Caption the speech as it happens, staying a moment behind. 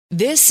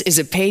This is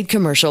a paid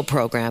commercial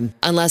program.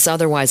 Unless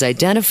otherwise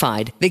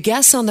identified, the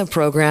guests on the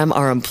program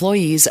are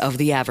employees of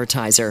the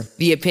advertiser.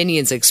 The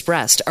opinions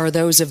expressed are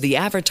those of the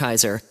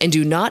advertiser and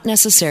do not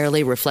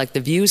necessarily reflect the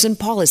views and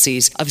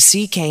policies of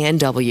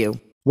CKNW.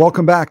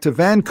 Welcome back to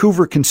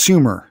Vancouver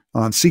Consumer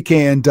on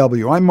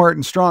CKNW. I'm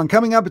Martin Strong.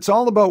 Coming up, it's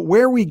all about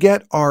where we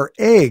get our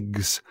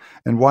eggs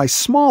and why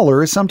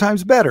smaller is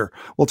sometimes better.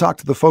 We'll talk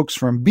to the folks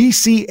from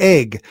BC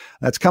Egg.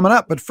 That's coming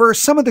up. But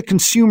first, some of the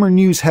consumer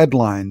news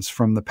headlines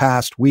from the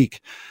past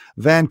week.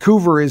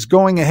 Vancouver is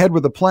going ahead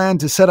with a plan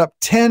to set up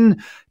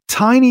 10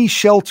 tiny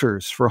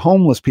shelters for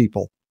homeless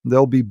people.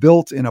 They'll be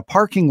built in a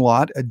parking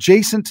lot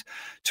adjacent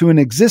to an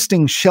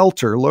existing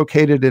shelter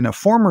located in a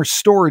former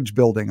storage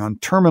building on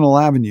Terminal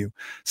Avenue.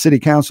 City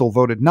Council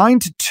voted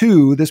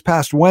 9-2 this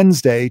past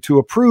Wednesday to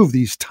approve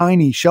these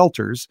tiny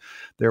shelters.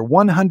 They're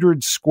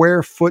 100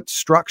 square foot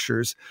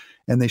structures,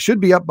 and they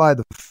should be up by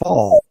the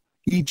fall.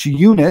 Each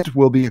unit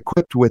will be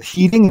equipped with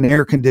heating and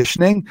air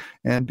conditioning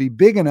and be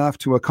big enough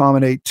to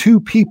accommodate 2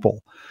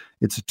 people.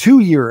 It's a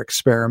 2-year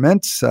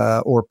experiment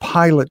or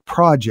pilot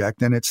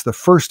project, and it's the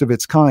first of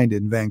its kind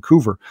in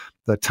Vancouver.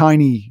 The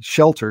tiny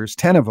shelters,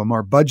 10 of them,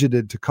 are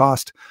budgeted to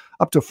cost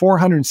up to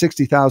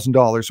 $460,000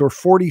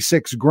 or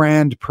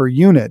 $46,000 per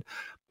unit.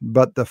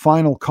 But the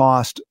final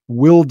cost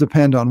will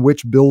depend on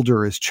which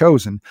builder is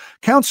chosen.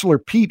 Councillor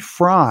Pete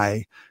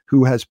Fry,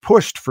 who has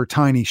pushed for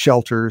tiny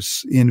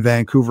shelters in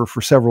Vancouver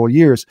for several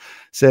years,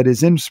 said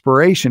his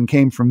inspiration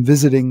came from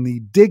visiting the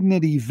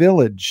Dignity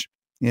Village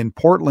in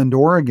Portland,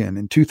 Oregon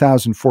in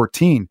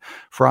 2014.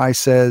 Fry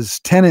says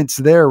tenants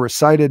there they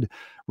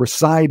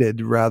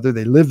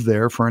lived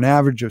there for an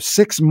average of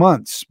 6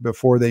 months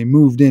before they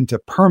moved into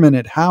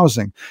permanent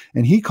housing.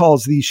 And he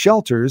calls these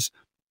shelters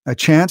a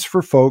chance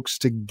for folks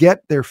to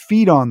get their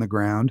feet on the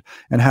ground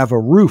and have a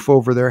roof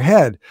over their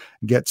head,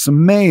 get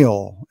some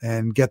mail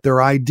and get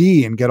their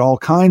ID and get all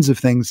kinds of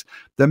things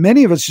that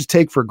many of us just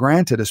take for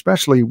granted,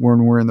 especially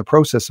when we're in the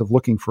process of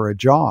looking for a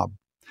job.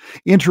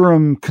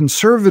 Interim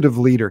Conservative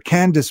leader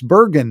Candice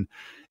Bergen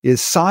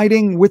is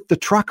siding with the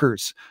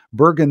truckers.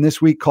 Bergen this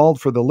week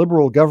called for the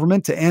Liberal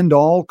government to end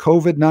all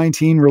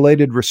COVID-19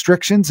 related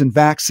restrictions and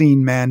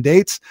vaccine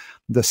mandates,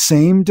 the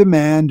same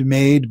demand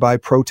made by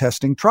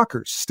protesting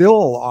truckers,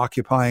 still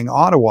occupying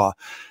Ottawa.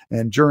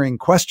 And during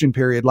question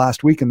period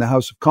last week in the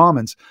House of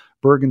Commons,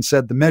 Bergen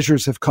said the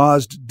measures have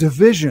caused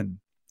division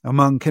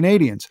among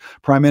Canadians.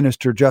 Prime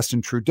Minister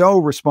Justin Trudeau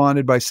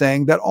responded by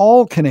saying that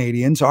all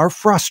Canadians are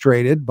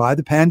frustrated by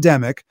the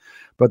pandemic,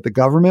 but the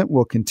government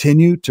will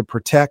continue to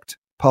protect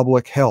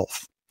public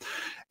health.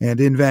 And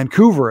in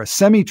Vancouver, a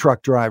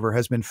semi-truck driver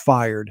has been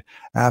fired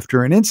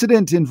after an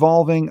incident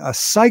involving a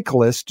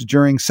cyclist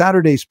during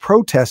Saturday's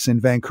protests in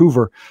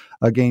Vancouver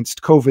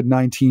against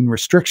COVID-19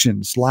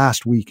 restrictions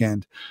last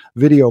weekend.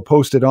 Video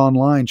posted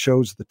online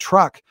shows the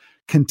truck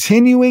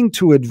continuing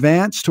to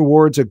advance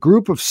towards a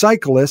group of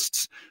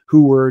cyclists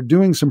who were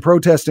doing some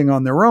protesting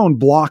on their own,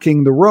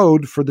 blocking the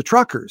road for the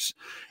truckers.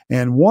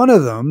 And one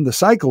of them, the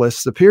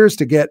cyclist, appears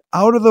to get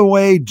out of the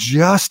way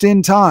just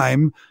in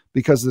time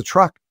because the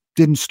truck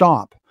didn't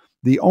stop.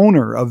 The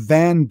owner of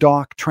Van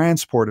Dock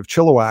Transport of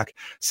Chilliwack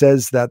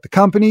says that the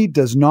company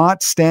does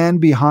not stand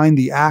behind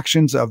the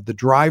actions of the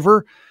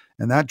driver,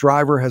 and that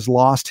driver has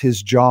lost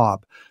his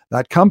job.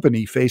 That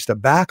company faced a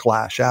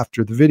backlash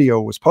after the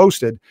video was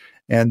posted,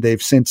 and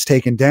they've since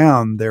taken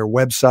down their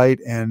website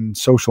and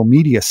social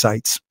media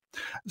sites.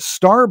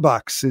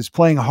 Starbucks is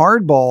playing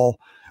hardball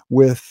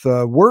with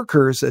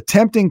workers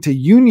attempting to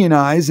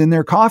unionize in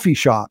their coffee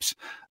shops.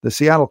 The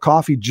Seattle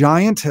coffee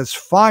giant has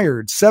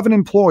fired 7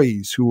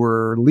 employees who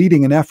were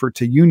leading an effort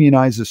to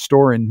unionize a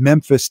store in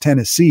Memphis,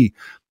 Tennessee.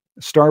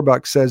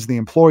 Starbucks says the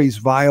employees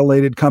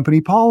violated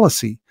company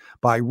policy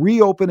by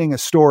reopening a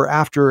store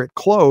after it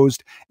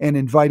closed and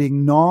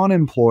inviting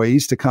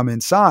non-employees to come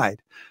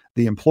inside.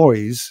 The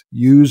employees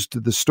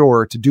used the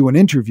store to do an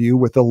interview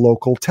with a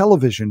local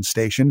television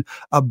station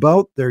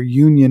about their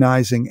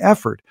unionizing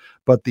effort,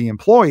 but the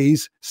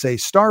employees say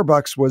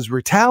Starbucks was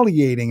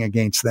retaliating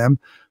against them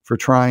for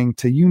trying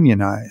to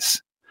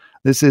unionize.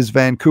 This is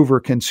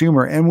Vancouver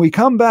Consumer, and when we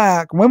come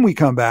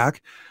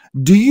back,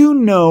 do you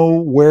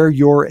know where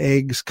your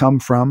eggs come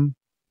from?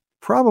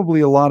 Probably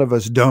a lot of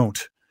us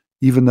don't,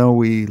 even though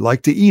we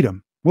like to eat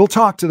them. We'll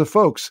talk to the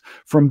folks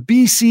from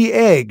BC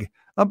Egg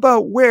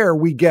about where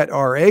we get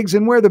our eggs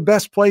and where the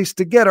best place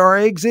to get our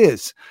eggs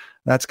is.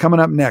 That's coming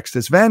up next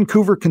as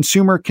Vancouver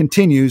Consumer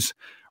continues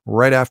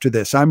right after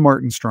this. I'm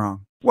Martin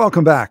Strong.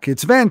 Welcome back.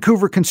 It's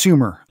Vancouver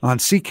Consumer on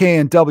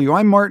CKNW.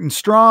 I'm Martin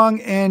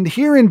Strong, and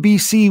here in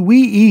BC, we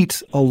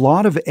eat a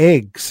lot of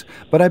eggs,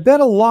 but I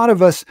bet a lot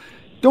of us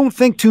don't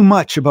think too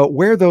much about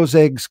where those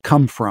eggs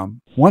come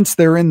from once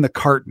they're in the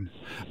carton.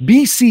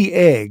 BC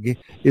Egg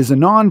is a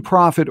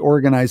nonprofit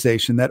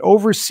organization that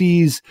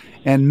oversees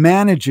and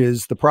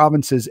manages the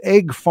province's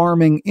egg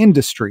farming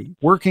industry,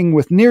 working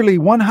with nearly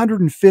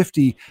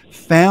 150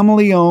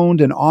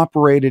 family-owned and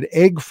operated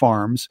egg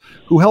farms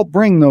who help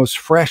bring those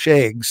fresh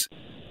eggs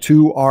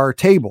to our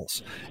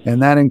tables.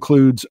 And that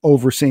includes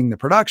overseeing the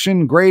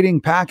production,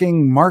 grading,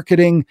 packing,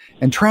 marketing,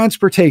 and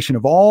transportation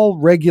of all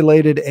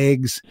regulated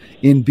eggs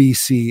in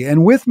BC.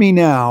 And with me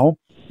now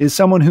is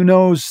someone who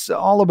knows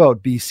all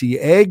about BC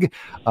Egg.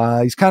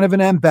 He's kind of an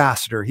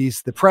ambassador.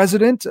 He's the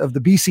president of the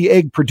BC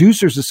Egg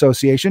Producers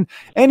Association,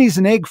 and he's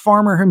an egg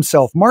farmer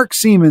himself. Mark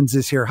Siemens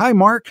is here. Hi,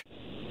 Mark.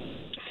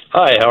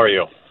 Hi, how are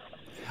you?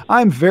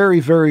 I'm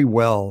very, very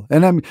well.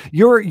 And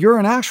you're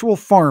an actual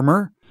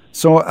farmer,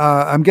 so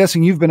I'm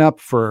guessing you've been up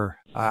for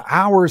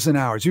hours and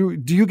hours. Do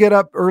you get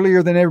up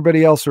earlier than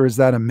everybody else, or is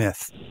that a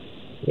myth?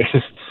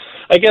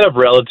 I get up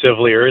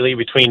relatively early,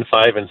 between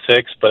 5 and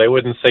 6, but I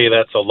wouldn't say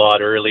that's a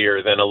lot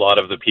earlier than a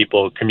lot of the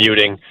people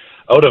commuting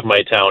out of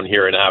my town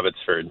here in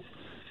Abbotsford.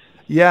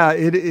 Yeah,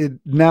 it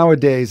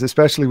nowadays,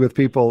 especially with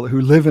people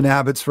who live in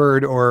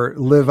Abbotsford or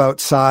live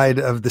outside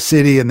of the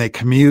city and they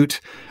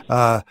commute,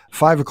 5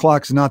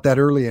 o'clock is not that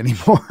early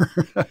anymore.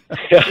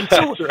 Yeah,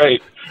 that's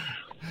right.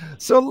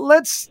 So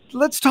let's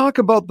talk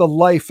about the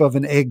life of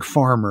an egg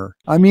farmer.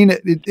 I mean,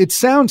 it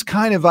sounds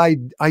kind of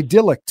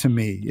idyllic to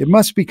me. It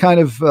must be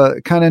kind of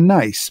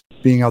nice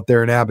being out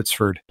there in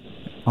Abbotsford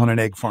on an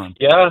egg farm.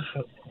 Yeah.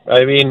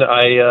 I mean,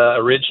 I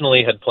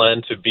originally had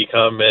planned to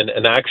become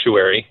an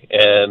actuary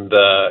and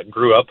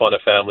grew up on a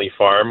family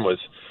farm, was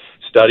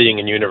studying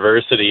in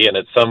university, and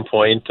at some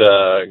point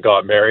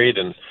got married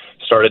and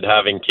started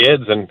having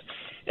kids and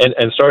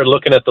started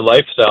looking at the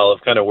lifestyle of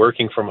kind of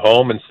working from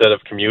home instead of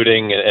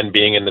commuting and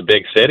being in the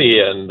big city.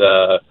 And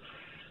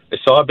I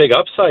saw a big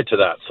upside to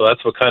that. So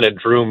that's what kind of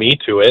drew me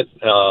to it.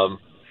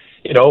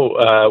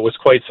 Was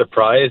quite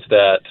surprised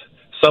at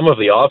some of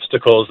the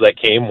obstacles that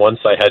came once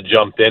I had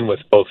jumped in with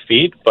both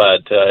feet,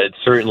 but it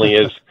certainly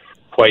is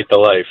quite the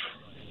life.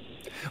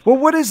 Well,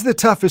 what is the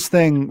toughest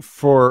thing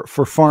for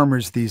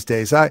farmers these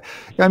days? I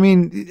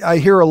mean, I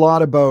hear a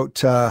lot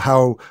about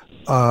how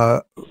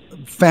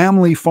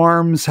family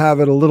farms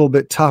have it a little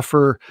bit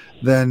tougher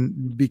than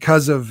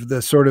because of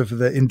the sort of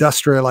the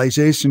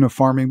industrialization of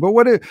farming. But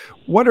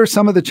what are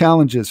some of the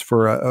challenges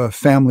for a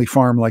family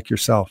farm like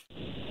yourself?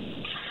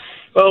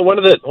 Well, one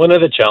of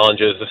the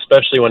challenges,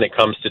 especially when it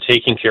comes to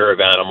taking care of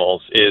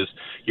animals, is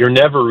you're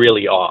never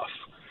really off.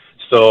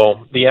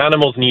 So the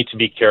animals need to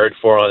be cared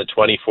for on a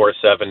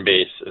 24/7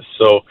 basis.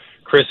 So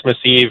Christmas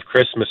Eve,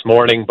 Christmas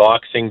morning,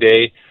 Boxing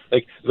Day,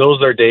 like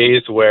those are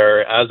days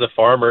where, as a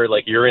farmer,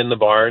 like you're in the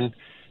barn,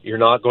 you're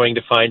not going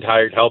to find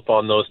hired help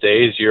on those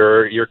days.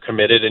 You're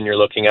committed and you're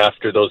looking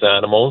after those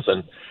animals.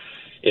 And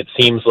it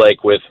seems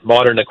like with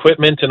modern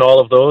equipment and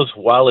all of those,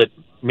 while it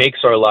makes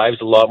our lives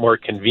a lot more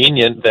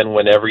convenient than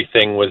when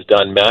everything was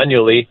done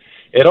manually,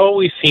 it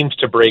always seems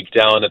to break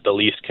down at the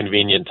least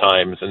convenient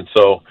times. And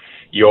so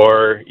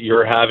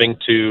you're having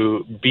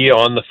to be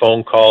on the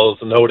phone calls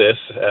notice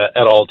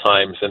at all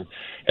times.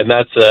 And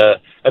that's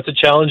a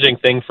challenging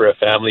thing for a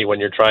family when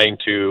you're trying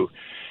to,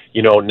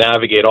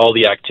 navigate all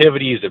the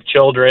activities of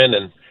children,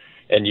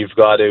 and you've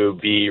got to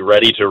be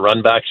ready to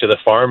run back to the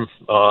farm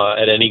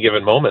at any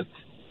given moment.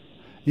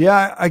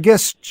 Yeah, I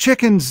guess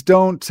chickens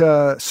don't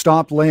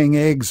stop laying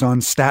eggs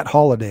on stat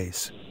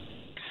holidays.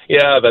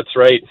 Yeah, that's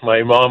right.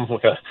 My mom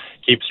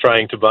keeps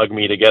trying to bug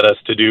me to get us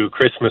to do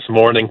Christmas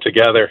morning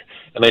together.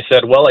 And I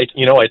said, well,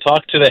 I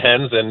talked to the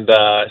hens and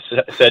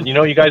said,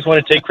 you guys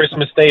want to take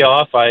Christmas Day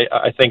off?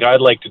 I think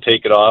I'd like to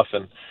take it off.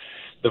 And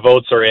the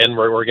votes are in.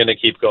 We're going to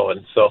keep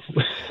going. So,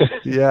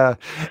 yeah.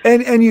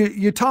 And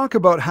you talk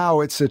about how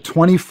it's a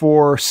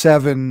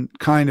 24/7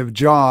 kind of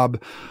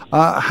job.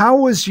 How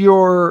was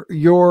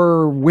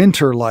your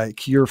winter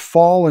like, your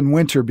fall and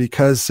winter?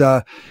 Because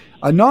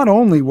not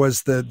only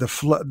was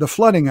the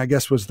flooding, I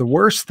guess, was the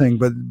worst thing,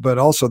 but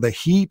also the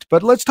heat.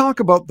 But let's talk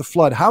about the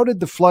flood. How did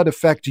the flood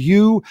affect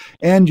you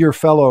and your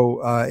fellow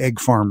egg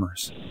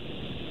farmers?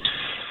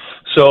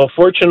 So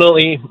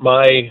fortunately,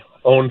 my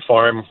own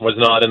farm was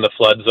not in the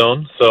flood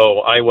zone, so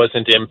I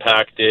wasn't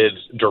impacted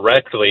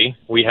directly.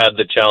 We had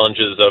the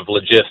challenges of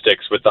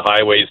logistics with the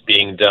highways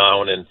being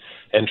down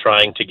and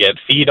trying to get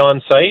feed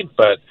on site,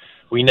 but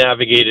we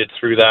navigated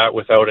through that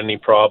without any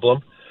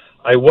problem.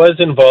 I was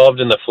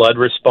involved in the flood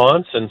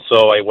response, and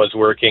so I was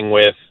working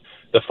with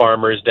the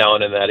farmers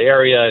down in that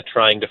area,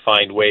 trying to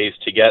find ways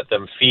to get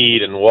them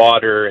feed and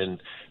water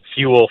and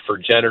fuel for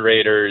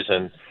generators,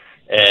 and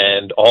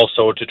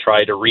also to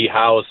try to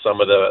rehouse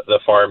some of the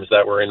farms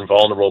that were in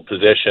vulnerable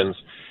positions,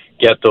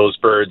 get those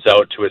birds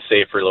out to a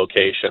safer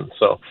location.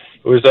 So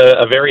it was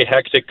a very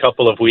hectic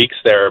couple of weeks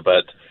there,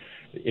 but,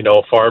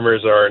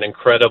 farmers are an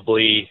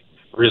incredibly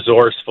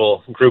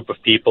resourceful group of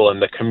people,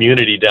 and the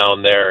community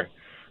down there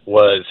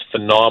was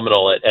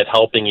phenomenal at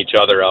helping each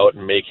other out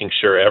and making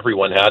sure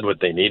everyone had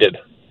what they needed.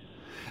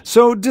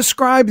 So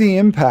describe the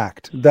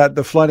impact that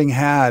the flooding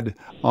had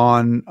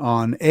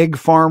on egg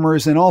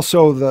farmers and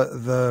also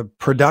the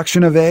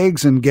production of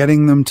eggs and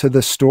getting them to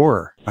the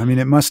store. I mean,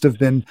 it must have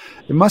been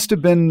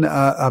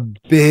a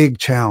big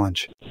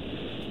challenge.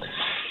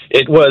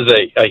 It was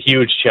a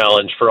huge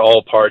challenge for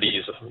all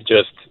parties,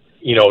 just,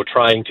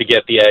 trying to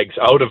get the eggs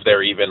out of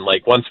there. Even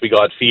like once we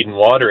got feed and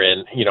water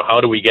in, how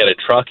do we get a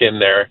truck in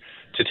there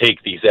to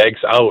take these eggs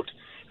out?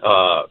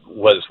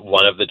 was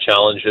one of the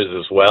challenges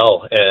as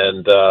well.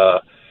 And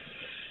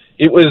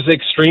it was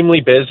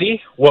extremely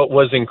busy. What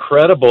was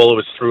incredible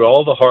was through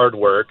all the hard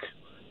work,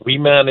 we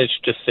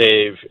managed to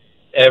save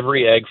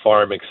every egg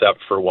farm except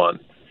for one,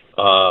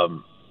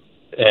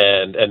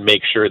 and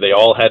make sure they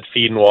all had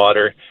feed and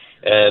water.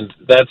 And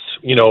that's,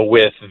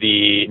 with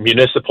the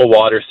municipal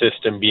water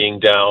system being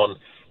down,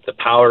 the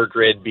power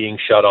grid being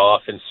shut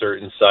off in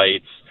certain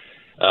sites,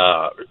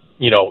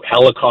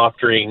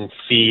 helicoptering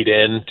feed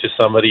in to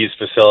some of these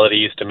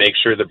facilities to make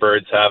sure the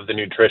birds have the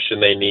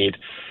nutrition they need.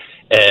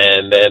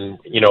 And then,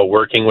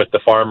 working with the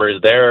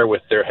farmers there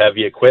with their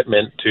heavy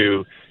equipment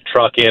to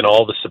truck in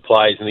all the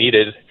supplies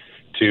needed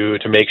to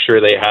make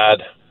sure they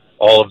had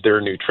all of their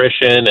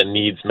nutrition and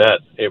needs met.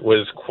 It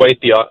was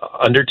quite the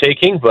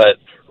undertaking, but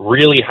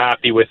really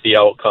happy with the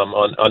outcome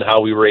on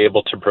how we were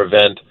able to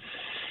prevent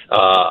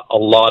a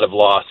lot of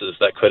losses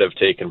that could have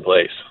taken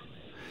place.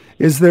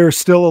 Is there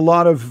still a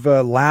lot of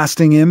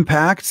lasting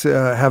impact?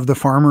 Have the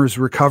farmers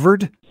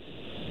recovered?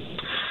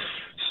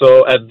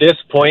 So at this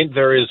point,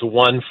 there is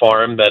one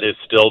farm that is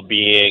still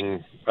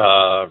being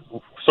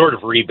sort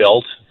of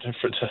rebuilt,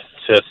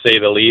 to say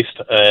the least,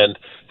 and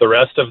the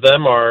rest of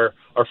them are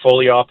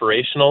fully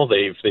operational.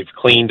 They've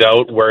cleaned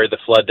out where the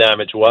flood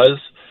damage was.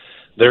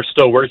 They're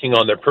still working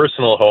on their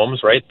personal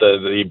homes, right?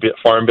 The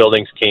farm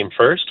buildings came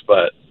first,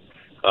 but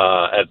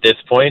at this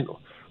point,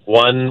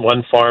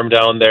 one farm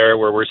down there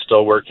where we're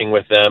still working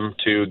with them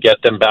to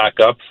get them back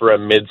up for a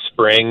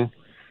mid-spring.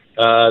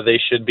 They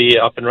should be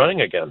up and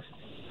running again.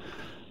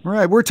 All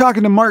right, we're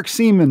talking to Mark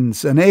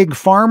Siemens, an egg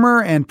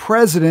farmer and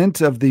president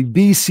of the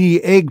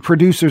BC Egg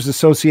Producers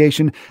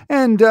Association,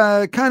 and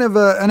kind of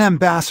an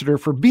ambassador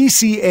for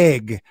BC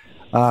Egg.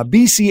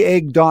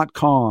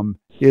 BCEgg.com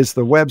is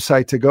the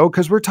website to go,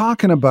 because we're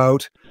talking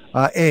about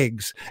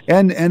eggs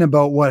and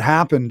about what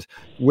happened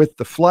with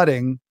the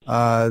flooding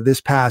this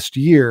past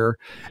year.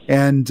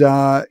 And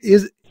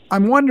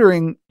I'm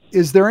wondering,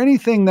 is there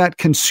anything that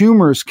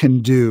consumers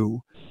can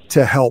do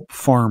to help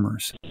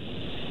farmers?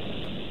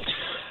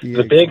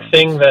 The big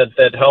thing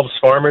that helps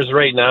farmers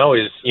right now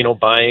is,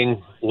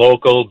 buying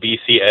local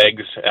BC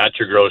eggs at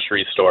your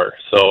grocery store.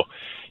 So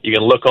you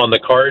can look on the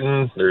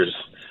carton, there's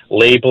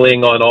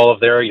labeling on all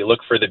of there. You look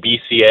for the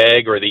BC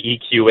egg or the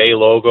EQA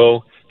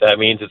logo. That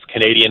means it's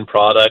Canadian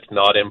product,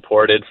 not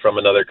imported from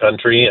another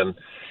country. And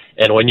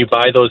when you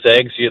buy those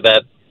eggs,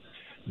 that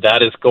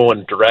is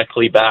going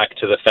directly back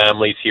to the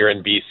families here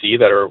in BC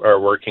that are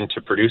working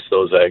to produce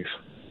those eggs.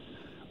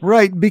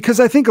 Right,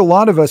 because I think a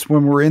lot of us,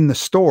 when we're in the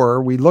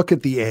store, we look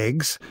at the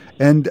eggs,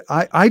 and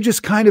I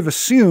just kind of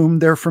assume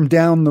they're from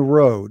down the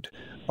road.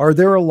 Are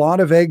there a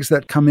lot of eggs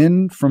that come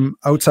in from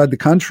outside the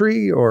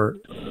country, or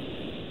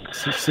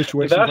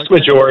situations? The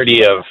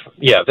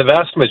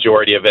vast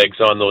majority of eggs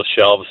on those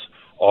shelves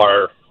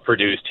are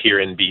produced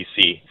here in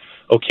BC.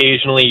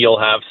 Occasionally, you'll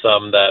have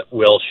some that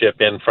will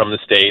ship in from the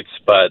States,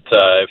 but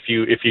if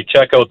you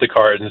check out the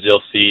cartons,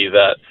 you'll see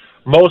that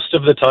most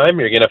of the time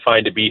you're going to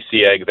find a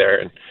BC egg there.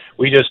 And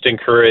we just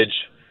encourage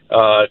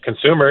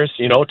consumers,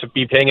 to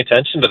be paying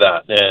attention to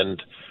that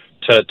and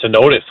to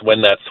notice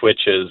when that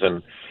switches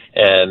and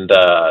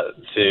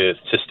to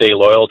stay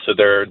loyal to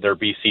their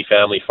BC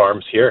family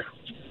farms here.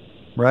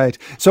 Right.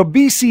 So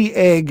BC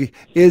Egg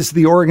is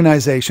the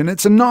organization.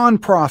 It's a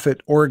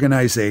nonprofit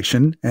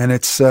organization, and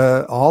it's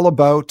all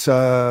about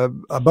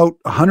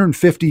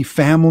 150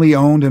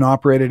 family-owned and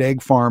operated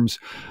egg farms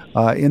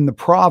in the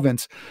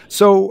province.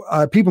 So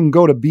people can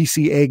go to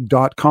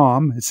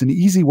bcegg.com. It's an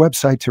easy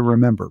website to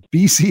remember,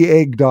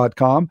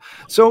 bcegg.com.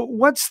 So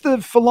what's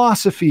the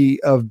philosophy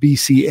of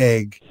BC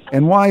Egg,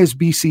 and why is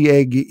BC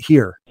Egg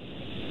here?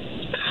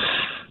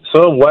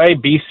 So why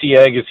BC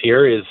Egg is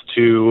here is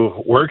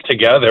to work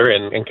together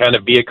and kind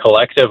of be a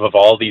collective of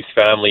all these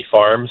family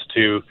farms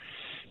to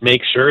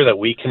make sure that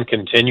we can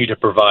continue to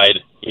provide,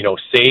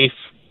 safe,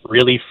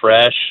 really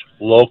fresh,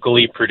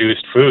 locally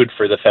produced food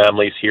for the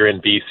families here in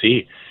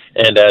BC.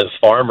 And as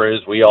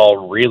farmers, we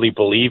all really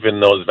believe in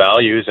those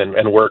values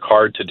and work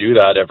hard to do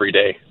that every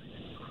day.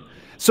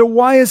 So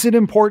why is it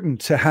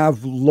important to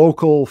have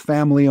local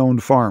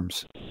family-owned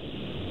farms?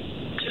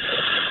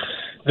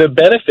 The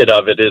benefit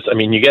of it is,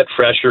 you get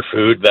fresher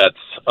food that's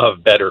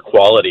of better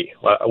quality.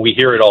 We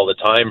hear it all the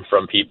time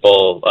from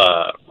people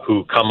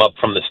who come up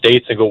from the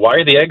States and go, why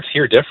are the eggs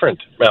here different?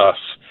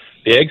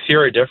 The eggs here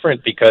are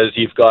different because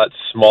you've got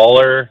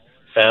smaller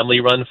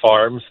family-run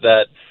farms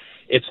that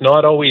it's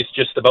not always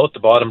just about the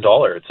bottom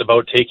dollar. It's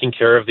about taking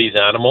care of these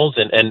animals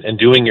and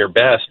doing your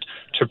best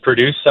to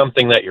produce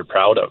something that you're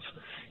proud of.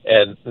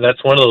 And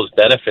that's one of those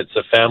benefits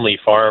of family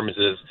farms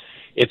is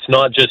it's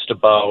not just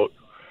about,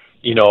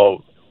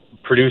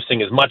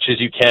 producing as much as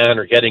you can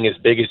or getting as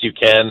big as you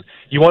can.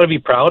 You want to be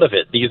proud of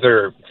it. These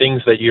are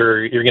things that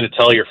you're going to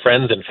tell your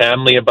friends and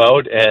family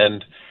about,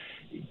 and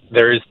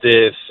there's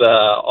this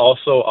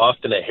also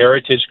often a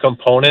heritage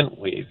component.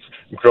 We've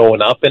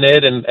grown up in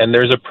it, and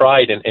there's a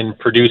pride in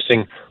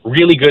producing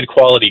really good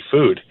quality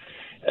food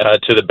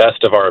to the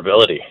best of our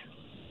ability.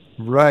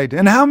 Right.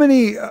 And how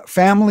many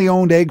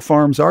family-owned egg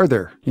farms are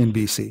there in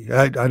BC?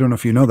 I don't know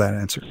if you know that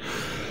answer.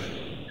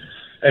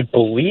 I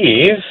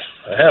believe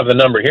I have the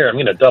number here. I'm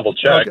going to double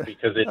check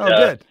because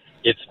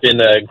it's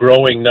been a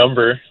growing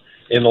number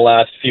in the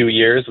last few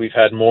years. We've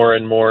had more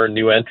and more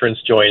new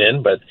entrants join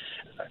in, but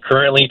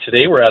currently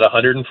today we're at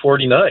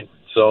 149.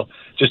 So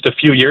just a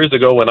few years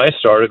ago when I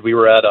started, we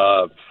were at,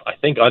 I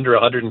think, under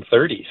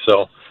 130.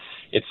 So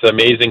it's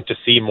amazing to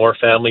see more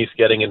families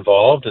getting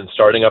involved and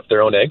starting up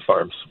their own egg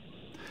farms.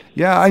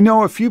 Yeah, I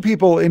know a few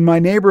people in my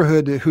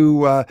neighborhood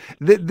who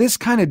this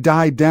kind of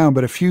died down,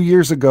 but a few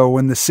years ago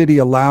when the city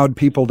allowed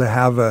people to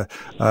have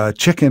a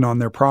chicken on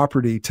their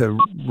property to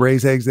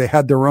raise eggs, they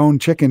had their own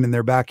chicken in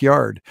their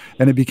backyard,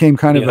 and it became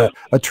kind of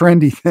a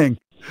trendy thing.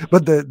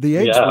 But the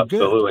eggs were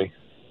good. Absolutely.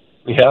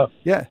 Yeah.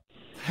 Yeah.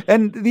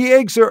 And the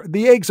eggs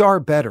are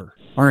better,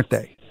 aren't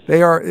they?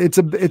 They are. It's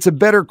a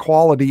better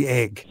quality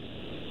egg.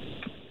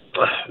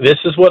 This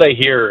is what I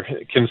hear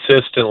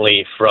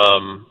consistently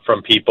from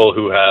people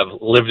who have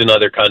lived in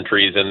other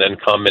countries and then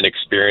come and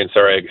experience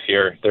our eggs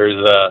here.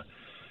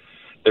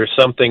 There's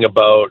something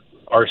about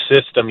our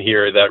system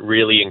here that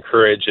really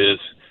encourages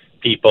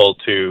people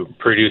to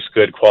produce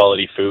good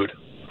quality food.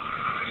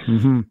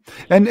 Mm-hmm.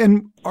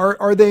 And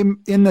are they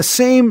in the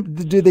same?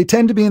 Do they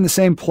tend to be in the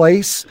same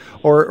place,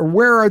 or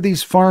where are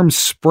these farms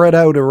spread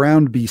out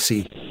around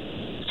BC?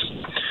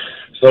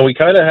 So we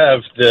kind of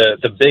have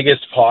the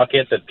biggest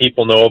pocket that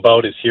people know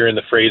about is here in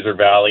the Fraser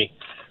Valley.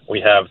 We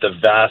have the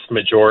vast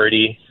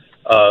majority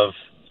of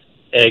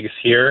eggs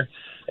here.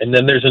 And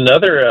then there's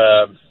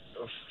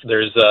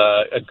there's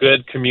a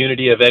good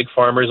community of egg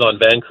farmers on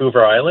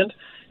Vancouver Island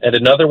and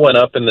another one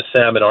up in the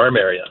Salmon Arm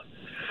area.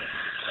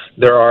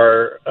 There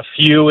are a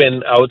few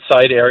in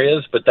outside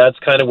areas, but that's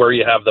kind of where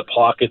you have the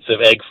pockets of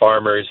egg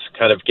farmers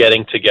kind of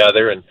getting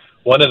together. And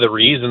one of the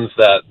reasons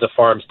that the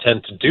farms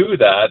tend to do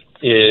that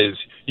is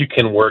you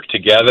can work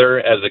together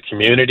as a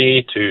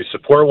community to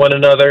support one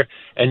another,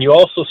 and you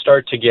also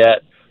start to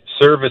get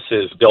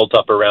services built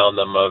up around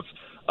them of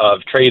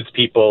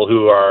tradespeople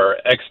who are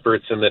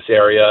experts in this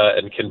area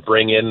and can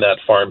bring in that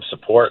farm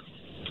support.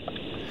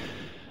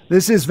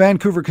 This is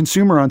Vancouver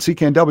Consumer on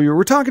CKNW.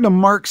 We're talking to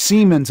Mark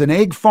Seamans, an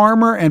egg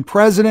farmer and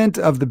president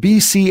of the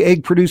BC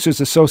Egg Producers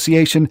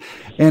Association,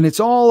 and it's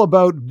all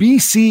about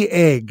BC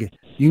Egg.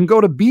 You can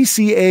go to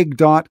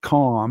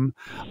bcegg.com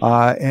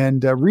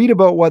and read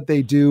about what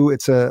they do.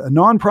 It's a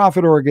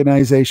nonprofit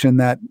organization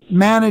that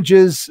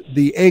manages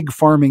the egg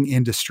farming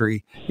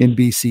industry in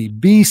BC.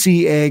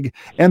 BC Egg,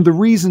 and the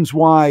reasons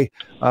why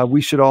we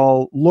should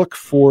all look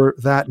for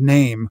that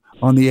name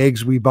on the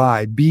eggs we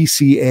buy,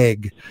 BC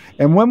Egg.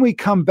 And when we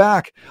come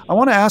back, I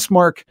want to ask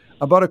Mark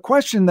about a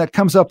question that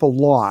comes up a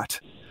lot.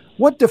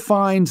 What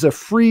defines a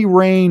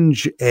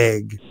free-range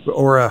egg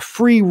or a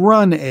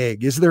free-run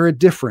egg? Is there a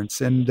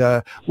difference? And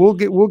we'll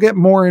get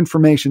more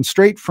information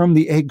straight from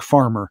the egg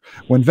farmer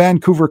when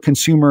Vancouver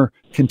Consumer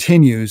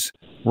continues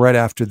right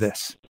after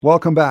this.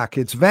 Welcome back.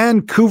 It's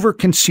Vancouver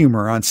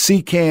Consumer on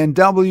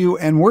CKNW,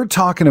 and we're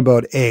talking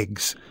about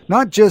eggs.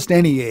 Not just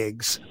any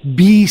eggs,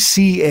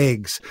 BC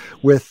Eggs,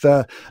 with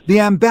the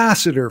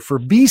ambassador for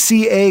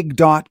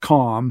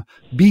bcegg.com,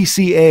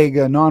 BC Egg,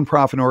 a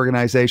nonprofit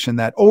organization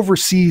that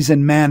oversees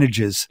and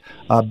manages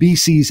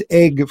BC's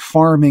egg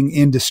farming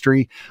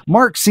industry.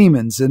 Mark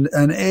Seamans,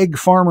 an egg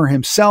farmer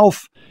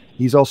himself.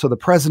 He's also the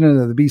president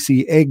of the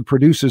BC Egg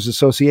Producers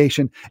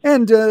Association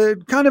and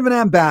kind of an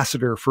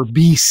ambassador for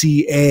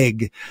BC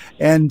Egg.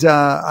 And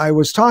I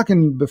was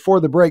talking before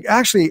the break.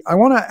 Actually, I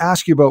want to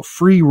ask you about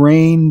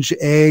free-range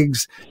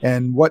eggs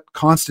and what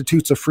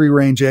constitutes a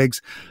free-range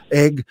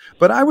egg.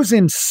 But I was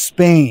in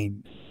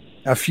Spain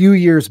a few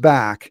years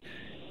back,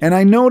 and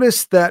I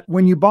noticed that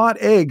when you bought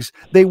eggs,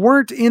 they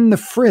weren't in the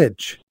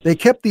fridge. They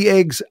kept the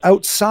eggs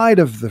outside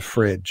of the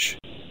fridge,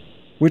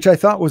 which I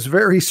thought was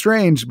very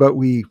strange, but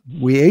we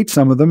ate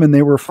some of them and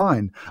they were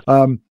fine.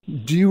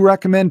 Do you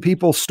recommend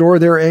people store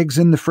their eggs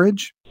in the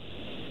fridge?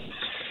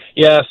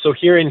 Yeah, so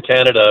here in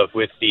Canada,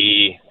 with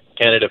the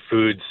Canada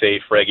Food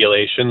Safe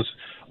regulations,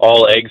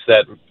 all eggs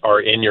that are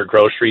in your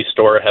grocery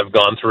store have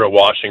gone through a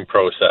washing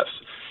process.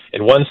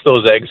 And once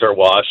those eggs are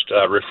washed,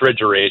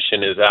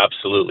 refrigeration is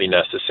absolutely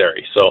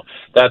necessary. So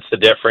that's the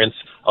difference.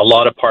 A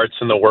lot of parts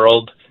in the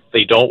world,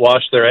 they don't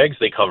wash their eggs.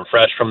 They come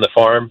fresh from the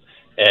farm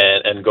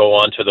and go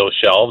onto those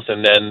shelves,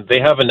 and then they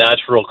have a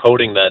natural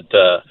coating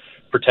that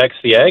protects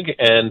the egg,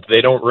 and they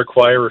don't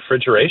require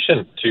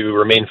refrigeration to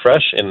remain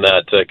fresh in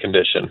that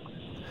condition.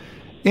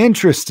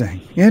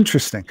 Interesting.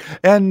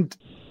 And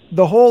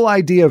the whole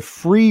idea of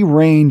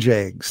free-range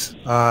eggs,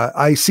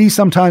 I see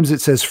sometimes it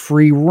says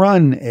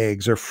free-run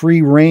eggs or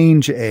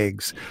free-range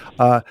eggs.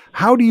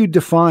 How do you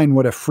define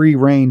what a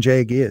free-range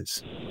egg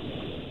is?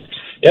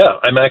 Yeah,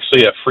 I'm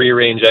actually a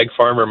free-range egg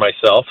farmer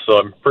myself, so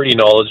I'm pretty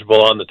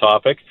knowledgeable on the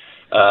topic.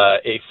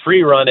 A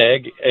free-run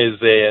egg is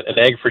an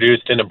egg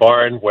produced in a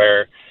barn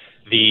where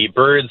the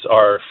birds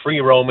are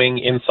free roaming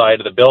inside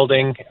of the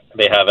building.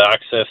 They have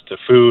access to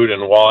food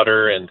and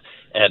water and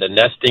a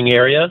nesting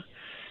area.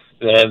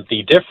 And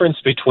the difference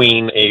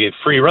between a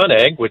free-run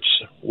egg, which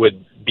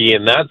would be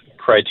in that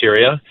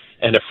criteria,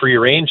 and a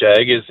free-range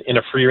egg is in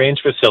a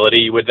free-range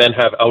facility, you would then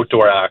have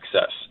outdoor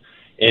access.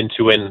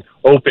 into an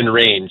open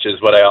range,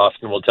 is what I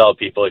often will tell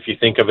people. If you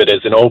think of it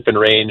as an open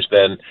range,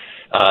 then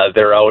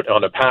they're out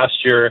on a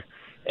pasture.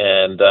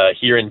 And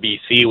here in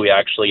BC, we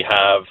actually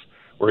have,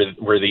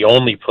 we're the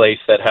only place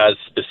that has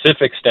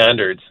specific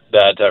standards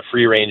that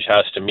free range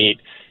has to meet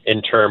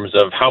in terms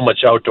of how much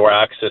outdoor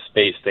access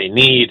space they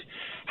need,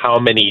 how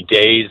many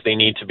days they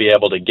need to be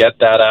able to get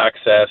that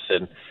access,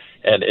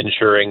 and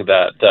ensuring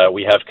that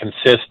we have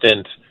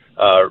consistent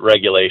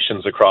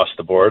regulations across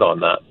the board on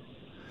that.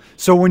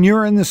 So when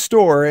you're in the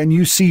store and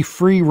you see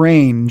free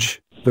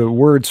range, the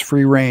words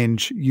free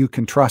range, you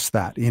can trust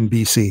that in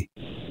BC.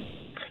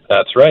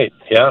 That's right.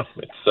 Yeah,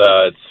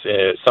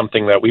 it's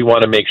something that we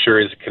want to make sure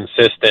is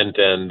consistent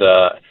and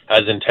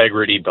has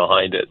integrity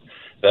behind it.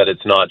 That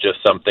it's not just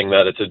something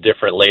that it's a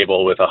different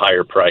label with a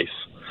higher price.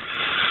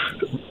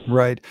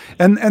 Right,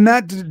 and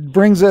that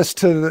brings us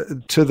to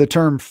the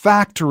term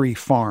factory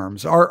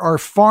farms. Are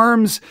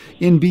farms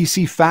in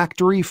BC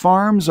factory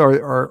farms,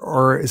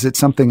 or is it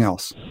something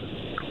else?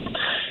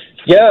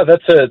 Yeah,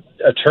 that's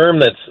a term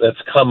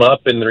that's come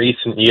up in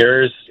recent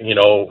years. You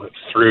know,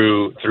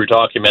 through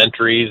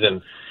documentaries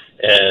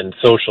and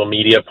social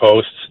media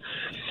posts,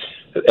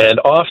 and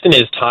often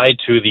is tied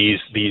to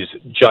these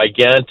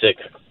gigantic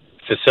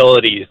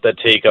facilities that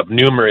take up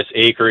numerous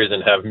acres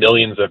and have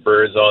millions of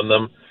birds on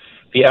them.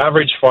 The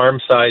average farm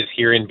size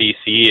here in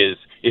BC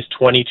is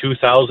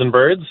 22,000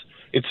 birds.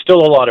 It's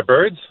still a lot of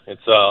birds.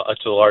 It's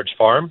a large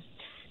farm,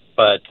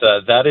 but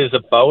that is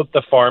about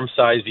the farm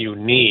size you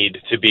need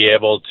to be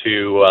able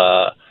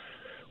to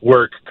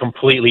work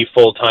completely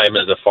full-time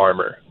as a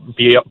farmer.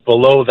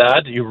 Below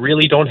that, you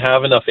really don't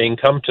have enough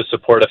income to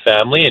support a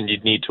family, and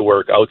you'd need to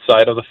work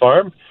outside of the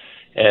farm.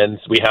 And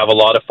we have a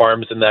lot of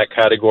farms in that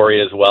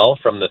category as well,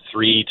 from the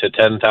 3 to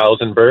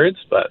 10,000 birds.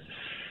 But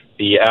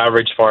the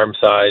average farm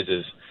size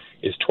is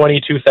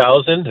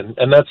 22,000,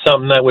 and that's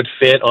something that would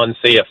fit on,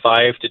 say, a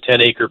 5 to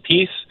 10 acre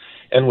piece,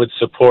 and would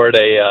support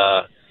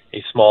a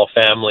small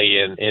family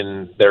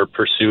in their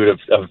pursuit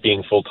of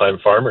being full-time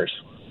farmers.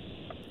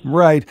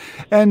 Right.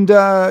 And,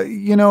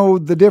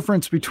 the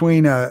difference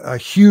between a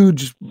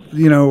huge,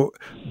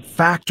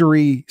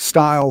 factory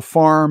style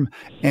farm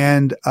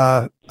and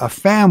a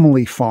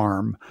family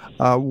farm,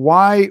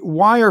 why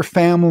are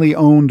family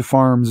owned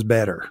farms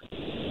better?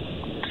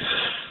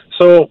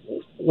 So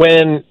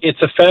when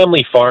it's a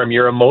family farm,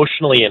 you're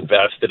emotionally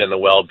invested in the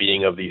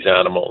well-being of these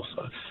animals.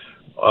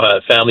 On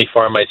a family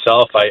farm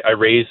myself, I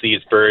raise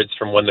these birds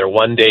from when they're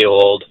 1 day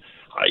old.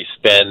 I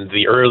spend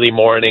the early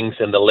mornings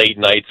and the late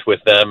nights with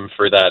them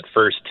for that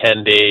first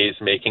 10 days,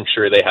 making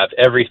sure they have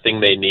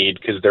everything they need,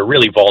 because they're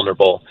really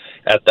vulnerable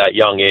at that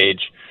young age.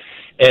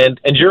 And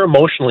you're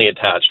emotionally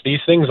attached.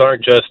 These things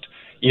aren't just,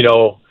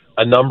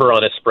 a number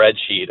on a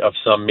spreadsheet of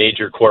some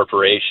major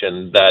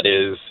corporation that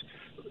is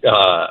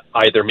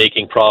either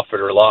making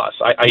profit or loss.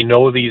 I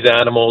know these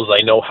animals.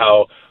 I know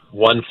how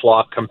one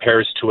flock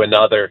compares to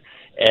another,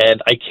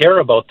 and I care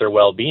about their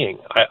well-being.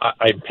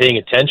 I'm paying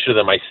attention to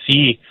them. I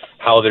see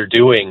how they're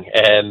doing,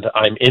 and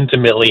I'm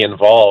intimately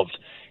involved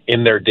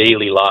in their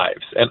daily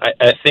lives. And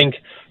I think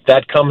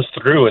that comes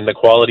through in the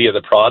quality of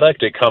the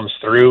product. It comes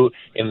through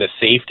in the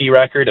safety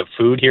record of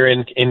food here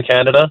in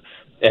Canada.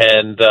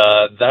 And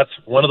that's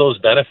one of those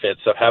benefits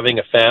of having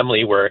a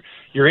family where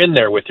you're in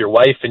there with your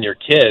wife and your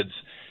kids,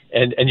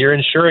 and you're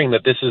ensuring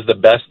that this is the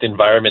best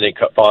environment it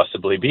could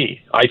possibly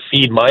be. I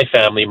feed my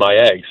family my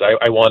eggs.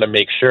 I want to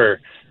make sure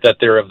that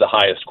they're of the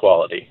highest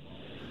quality.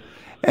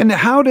 And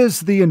how does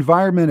the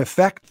environment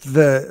affect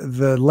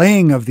the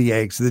laying of the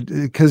eggs?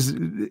 Because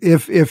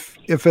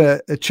if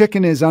a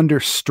chicken is under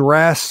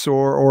stress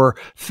or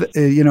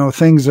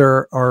things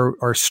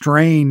are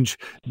strange,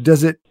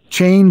 does it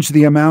change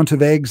the amount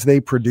of eggs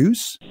they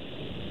produce?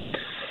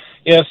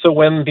 Yeah. So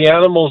when the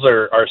animals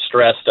are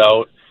stressed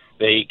out,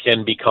 they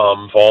can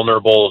become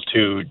vulnerable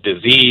to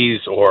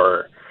disease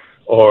or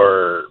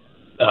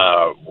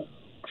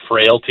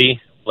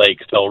frailty. Like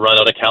they'll run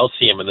out of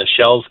calcium and the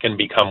shells can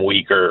become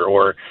weaker,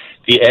 or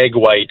the egg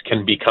white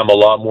can become a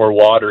lot more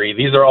watery.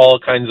 These are all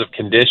kinds of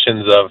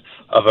conditions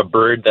of a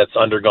bird that's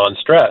undergone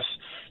stress.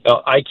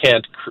 Now, I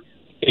can't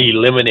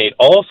eliminate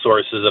all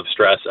sources of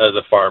stress as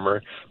a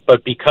farmer,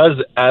 but because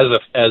as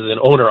an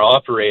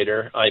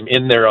owner-operator, I'm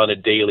in there on a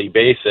daily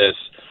basis,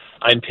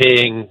 I'm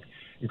paying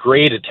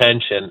great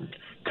attention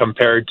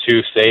compared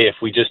to, say, if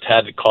we just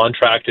had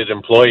contracted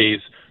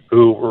employees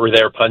who were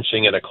there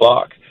punching in a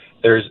clock.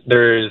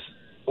 There's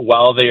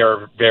while they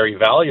are very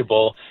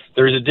valuable,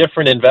 there's a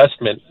different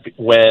investment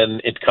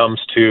when it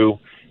comes to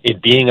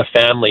it being a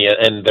family,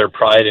 and their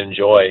pride and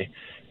joy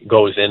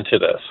goes into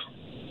this.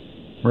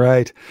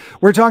 Right.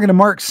 We're talking to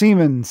Mark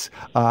Seamans,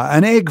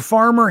 an egg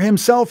farmer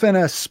himself and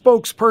a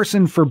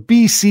spokesperson for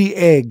BC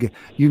Egg.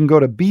 You can go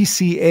to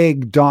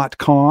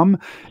bcegg.com.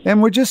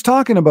 And we're just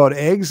talking about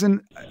eggs. And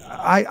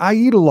I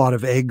eat a lot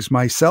of eggs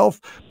myself,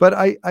 but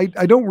I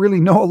don't really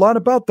know a lot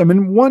about them.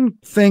 And one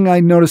thing I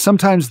notice,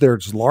 sometimes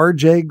there's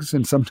large eggs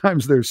and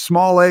sometimes there's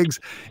small eggs.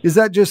 Is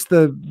that just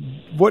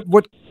what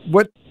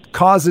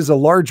causes a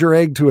larger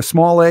egg to a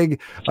small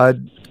egg?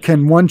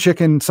 Can one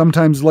chicken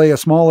sometimes lay a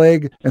small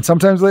egg and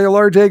sometimes lay a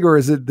large egg, or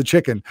is it the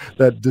chicken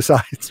that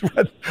decides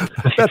what?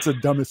 That's the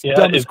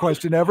dumbest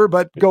question ever,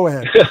 but go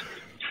ahead.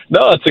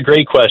 No, it's a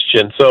great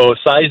question. So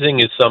sizing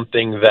is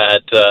something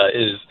that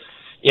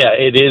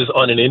it is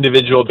on an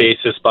individual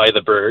basis by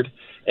the bird,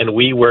 and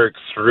we work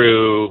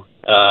through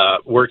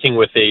working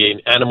with an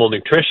animal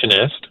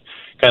nutritionist,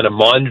 kind of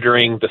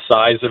monitoring the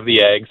size of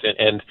the eggs,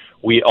 and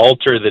we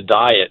alter the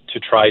diet to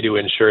try to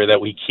ensure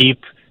that we keep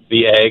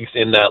the eggs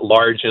in that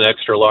large and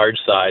extra large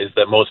size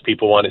that most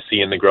people want to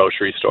see in the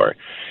grocery store.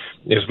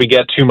 If we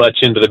get too much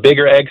into the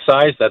bigger egg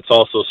size, that's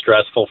also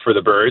stressful for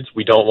the birds.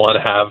 We don't want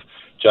to have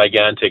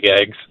gigantic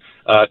eggs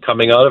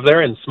coming out of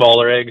there, and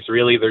smaller eggs,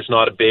 really, there's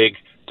not a big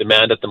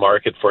demand at the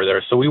market for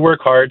there. So we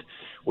work hard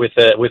with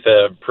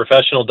a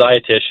professional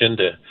dietitian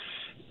to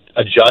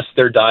adjust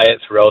their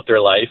diet throughout their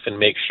life and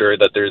make sure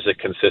that there's a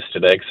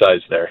consistent egg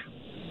size there.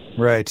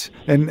 Right.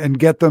 And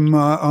get them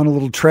on a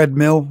little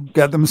treadmill,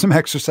 get them some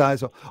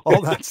exercise,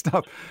 all that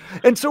stuff.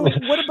 And so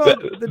what about...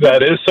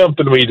 That is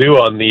something we do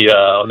on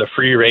the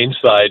free range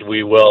side.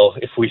 We will,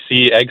 if we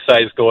see egg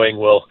size going,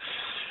 we'll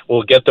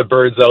get the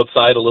birds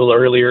outside a little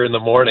earlier in the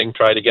morning,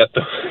 try to get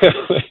them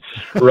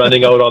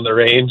running out on the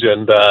range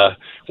and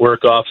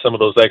work off some of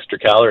those extra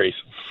calories.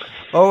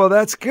 Oh, well,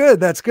 that's good.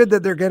 That's good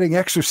that they're getting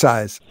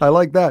exercise. I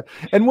like that.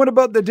 And what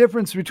about the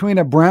difference between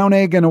a brown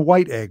egg and a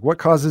white egg? What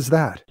causes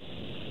that?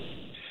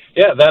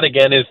 Yeah, that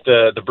again is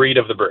the breed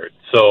of the bird.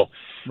 So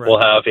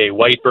we'll have a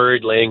white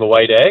bird laying a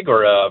white egg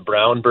or a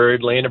brown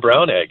bird laying a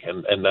brown egg,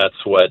 and that's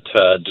what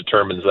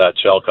determines that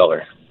shell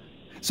color.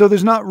 So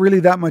there's not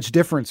really that much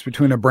difference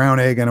between a brown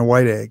egg and a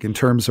white egg in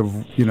terms of,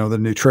 the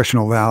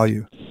nutritional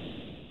value.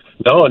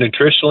 No,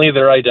 nutritionally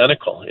they're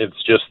identical.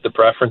 It's just the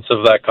preference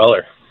of that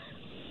color.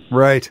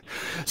 Right.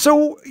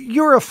 So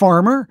you're a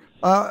farmer.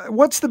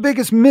 What's the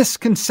biggest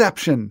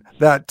misconception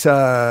that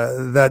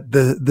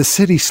the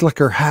city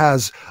slicker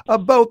has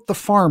about the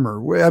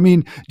farmer? I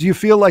mean, do you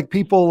feel like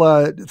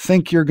people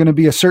think you're going to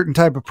be a certain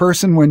type of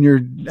person when you're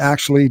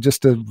actually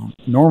just a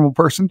normal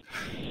person?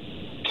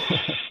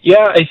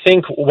 Yeah, I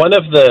think one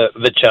of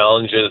the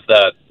challenges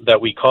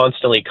that we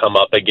constantly come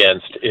up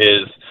against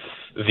is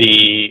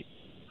the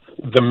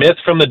myth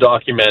from the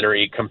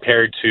documentary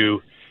compared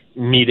to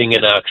meeting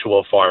an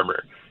actual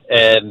farmer.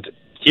 And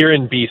here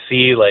in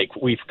BC,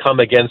 we've come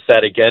against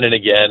that again and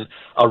again.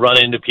 I'll run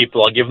into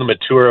people, I'll give them a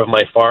tour of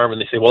my farm, and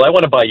they say, well, I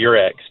want to buy your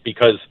eggs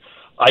because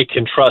I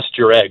can trust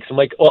your eggs. I'm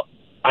like, well,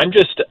 I'm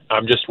just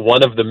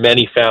one of the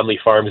many family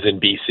farms in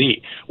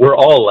BC. We're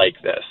all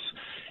like this.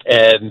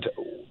 And,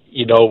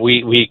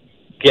 we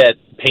get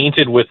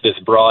painted with this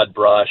broad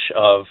brush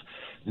of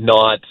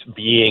not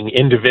being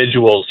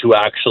individuals who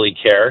actually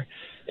care.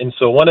 And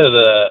so one of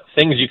the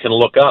things you can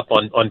look up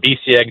on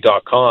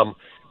bcegg.com,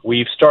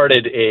 we've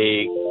started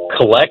a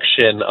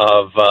collection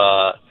of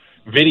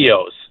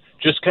videos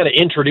just kind of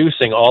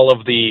introducing all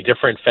of the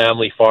different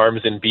family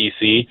farms in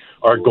BC.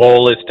 Our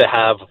goal is to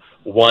have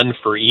one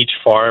for each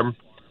farm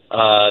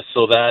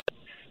so that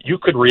you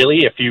could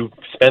really, if you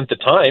spent the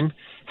time,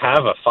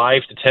 have a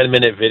 5 to 10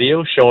 minute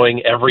video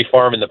showing every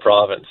farm in the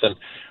province. And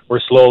we're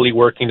slowly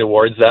working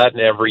towards that, and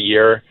every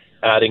year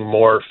adding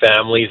more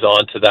families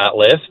onto that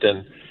list.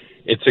 And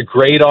it's a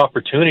great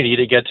opportunity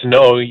to get to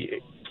know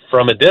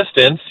from a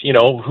distance,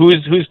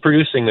 who's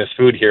producing this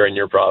food here in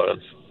your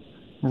province.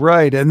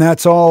 Right. And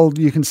that's all,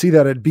 you can see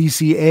that at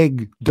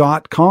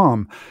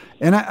bcegg.com.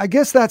 And I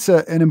guess that's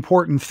an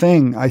important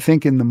thing, I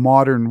think, in the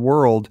modern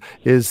world,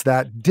 is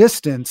that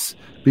distance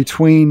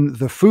between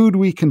the food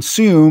we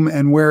consume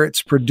and where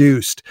it's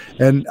produced.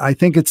 And I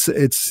think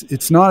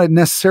it's not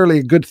necessarily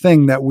a good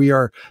thing that we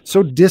are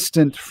so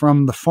distant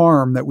from the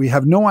farm that we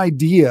have no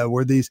idea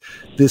where this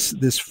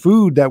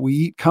food that we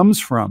eat comes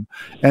from.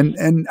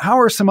 And how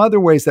are some other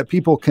ways that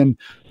people can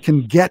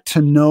get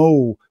to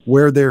know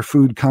where their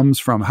food comes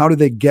from? How do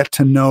they get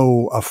to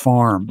know a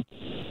farm?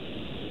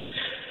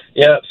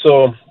 Yeah,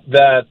 so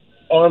that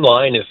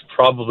online is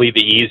probably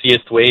the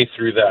easiest way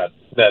through that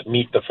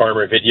Meet the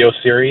Farmer video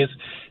series.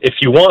 If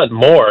you want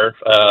more,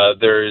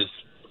 there's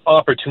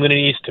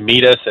opportunities to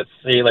meet us at,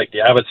 say, like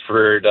the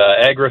Abbotsford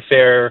Agri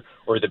Fair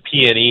or the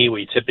P&E.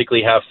 We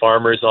typically have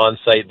farmers on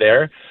site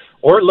there.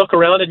 Or look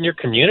around in your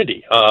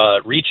community.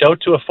 Reach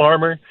out to a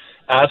farmer,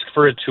 ask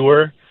for a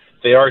tour.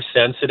 They are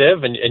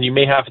sensitive, and you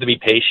may have to be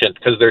patient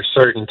because there's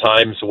certain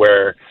times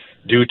where,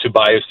 due to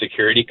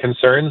biosecurity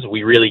concerns,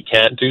 we really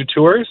can't do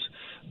tours.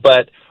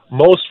 But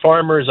most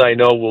farmers I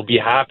know will be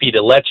happy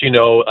to let you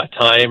know a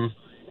time,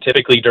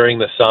 typically during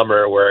the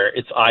summer, where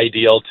it's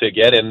ideal to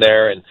get in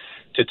there and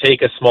to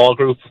take a small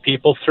group of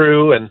people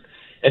through and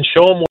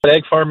show them what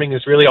egg farming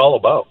is really all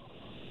about.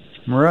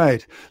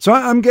 Right. So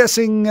I'm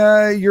guessing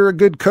you're a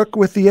good cook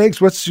with the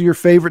eggs. What's your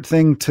favorite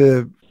thing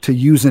to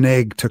use an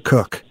egg to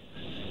cook?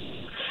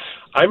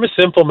 I'm a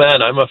simple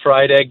man. I'm a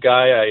fried egg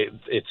guy.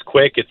 It's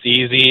quick, it's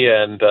easy,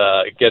 and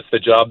it gets the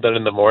job done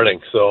in the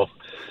morning. So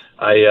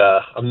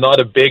I'm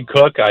not a big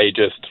cook.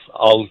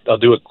 I'll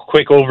do a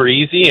quick over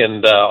easy,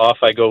 and off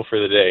I go for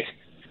the day.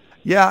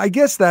 Yeah, I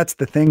guess that's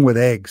the thing with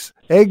eggs.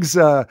 Eggs,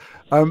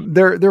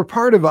 they're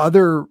part of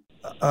other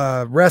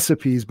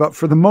recipes, but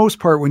for the most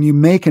part, when you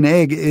make an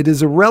egg, it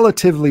is a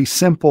relatively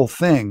simple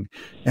thing.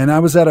 And I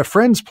was at a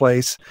friend's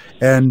place,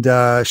 and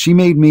she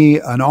made me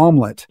an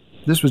omelet.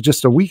 This was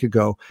just a week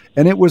ago,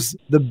 and it was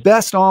the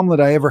best omelet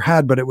I ever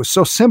had, but it was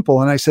so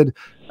simple. And I said,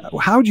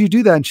 how'd you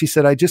do that? And she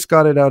said, I just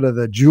got it out of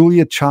the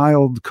Julia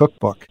Child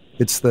cookbook.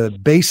 It's the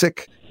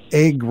basic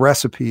egg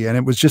recipe, and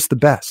it was just the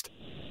best.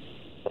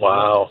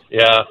 Wow.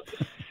 Yeah.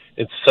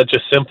 It's such a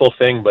simple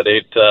thing, but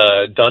it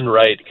done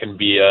right can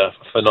be a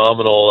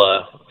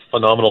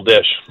phenomenal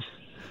dish.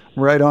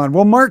 Right on.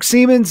 Well, Mark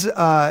Siemens,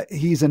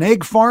 he's an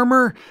egg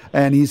farmer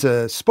and he's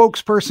a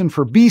spokesperson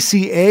for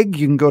BC Egg.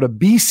 You can go to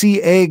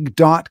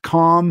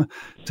bcegg.com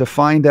to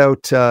find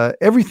out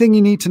everything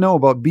you need to know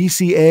about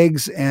BC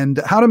eggs and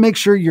how to make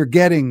sure you're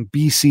getting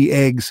BC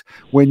eggs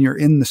when you're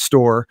in the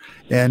store.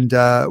 And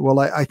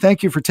I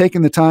thank you for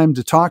taking the time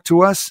to talk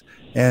to us,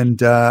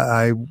 and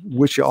I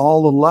wish you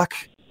all the luck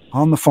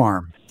on the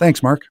farm.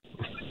 Thanks, Mark.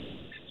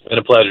 It's been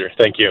a pleasure.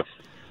 Thank you.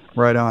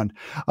 Right on.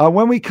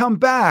 When we come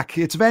back,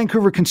 it's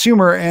Vancouver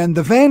Consumer, and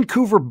the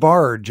Vancouver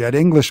barge at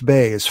English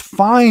Bay is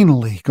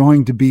finally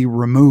going to be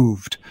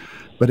removed,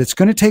 but it's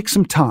going to take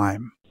some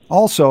time.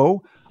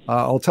 Also,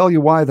 I'll tell you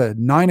why the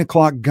 9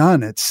 o'clock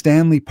gun at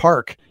Stanley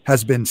Park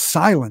has been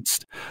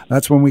silenced.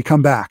 That's when we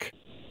come back,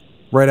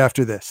 right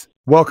after this.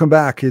 Welcome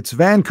back. It's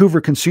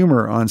Vancouver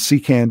Consumer on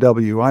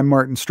CKNW. I'm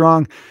Martin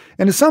Strong,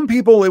 and to some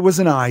people it was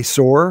an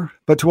eyesore,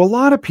 but to a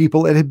lot of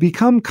people it had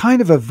become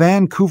kind of a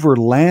Vancouver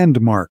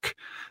landmark.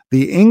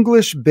 The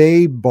English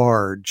Bay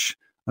Barge,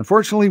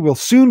 unfortunately, will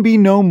soon be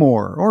no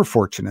more, or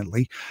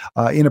fortunately.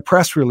 In a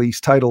press release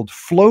titled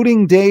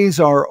 "Floating Days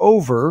Are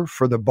Over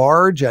for the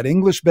Barge at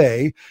English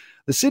Bay,"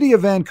 the city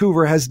of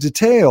Vancouver has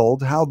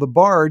detailed how the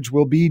barge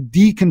will be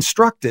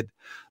deconstructed.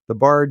 The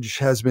barge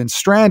has been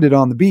stranded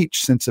on the beach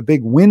since a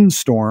big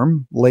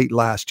windstorm late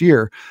last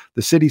year.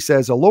 The city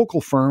says a local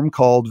firm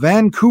called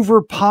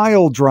Vancouver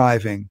Pile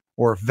Driving,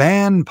 or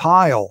Van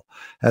Pile,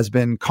 has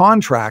been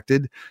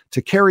contracted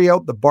to carry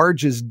out the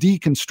barge's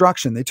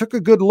deconstruction. They took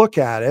a good look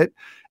at it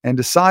and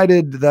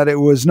decided that it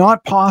was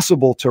not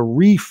possible to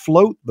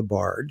refloat the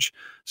barge.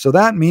 So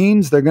that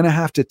means they're going to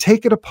have to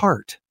take it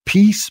apart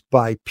piece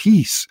by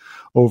piece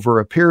over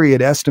a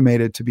period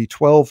estimated to be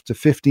 12 to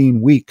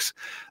 15 weeks.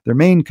 Their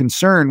main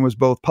concern was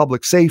both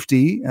public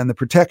safety and the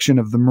protection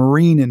of the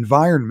marine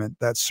environment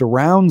that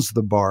surrounds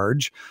the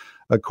barge.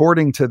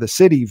 According to the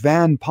city,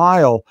 Van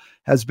Pile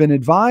has been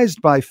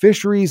advised by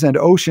Fisheries and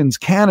Oceans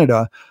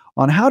Canada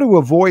on how to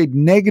avoid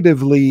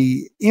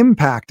negatively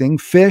impacting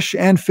fish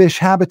and fish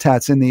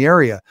habitats in the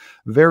area.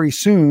 Very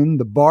soon,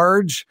 the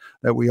barge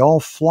that we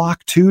all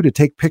flock to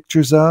take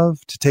pictures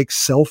of, to take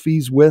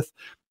selfies with,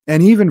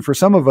 and even for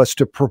some of us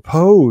to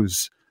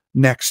propose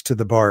next to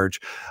the barge.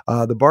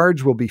 The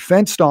barge will be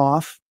fenced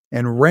off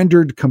and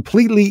rendered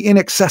completely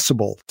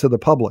inaccessible to the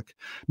public.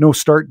 No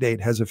start date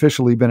has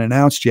officially been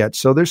announced yet,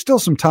 so there's still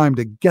some time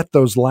to get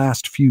those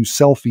last few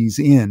selfies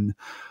in.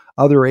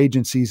 Other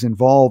agencies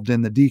involved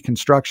in the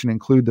deconstruction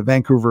include the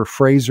Vancouver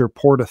Fraser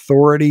Port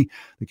Authority,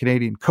 the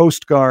Canadian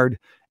Coast Guard,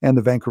 and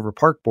the Vancouver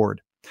Park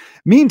Board.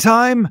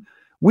 Meantime,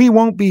 we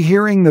won't be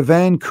hearing the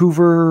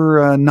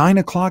Vancouver 9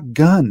 o'clock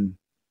gun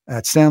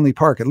at Stanley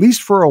Park, at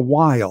least for a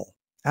while.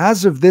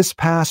 As of this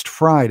past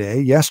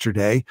Friday,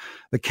 yesterday,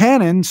 the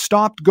cannon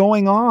stopped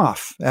going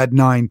off at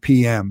 9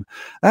 p.m.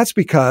 That's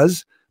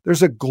because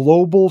there's a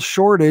global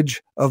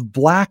shortage of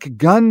black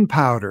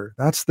gunpowder.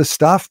 That's the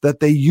stuff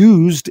that they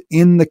used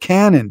in the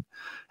cannon.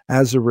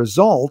 As a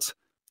result,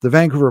 the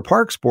Vancouver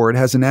Parks Board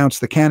has announced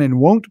the cannon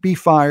won't be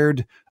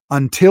fired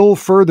until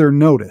further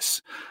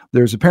notice.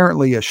 There's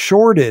apparently a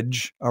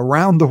shortage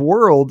around the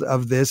world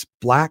of this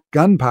black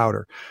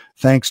gunpowder,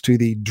 thanks to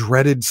the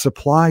dreaded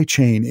supply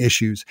chain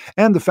issues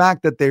and the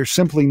fact that they're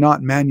simply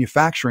not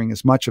manufacturing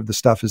as much of the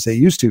stuff as they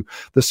used to.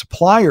 The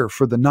supplier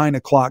for the 9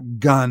 o'clock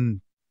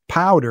gun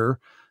powder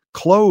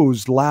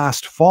closed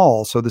last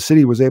fall, so the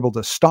city was able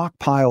to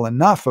stockpile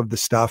enough of the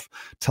stuff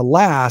to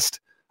last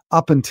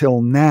up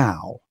until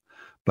now.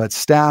 But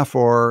staff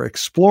are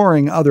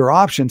exploring other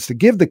options to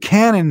give the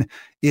cannon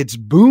its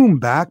boom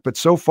back, but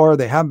so far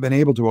they haven't been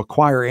able to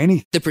acquire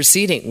any. The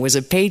proceeding was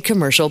a paid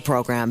commercial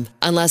program.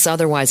 Unless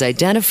otherwise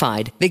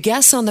identified, the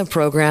guests on the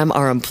program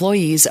are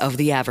employees of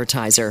the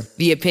advertiser.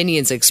 The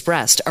opinions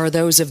expressed are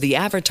those of the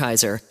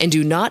advertiser and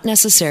do not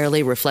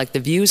necessarily reflect the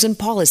views and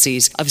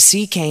policies of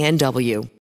CKNW.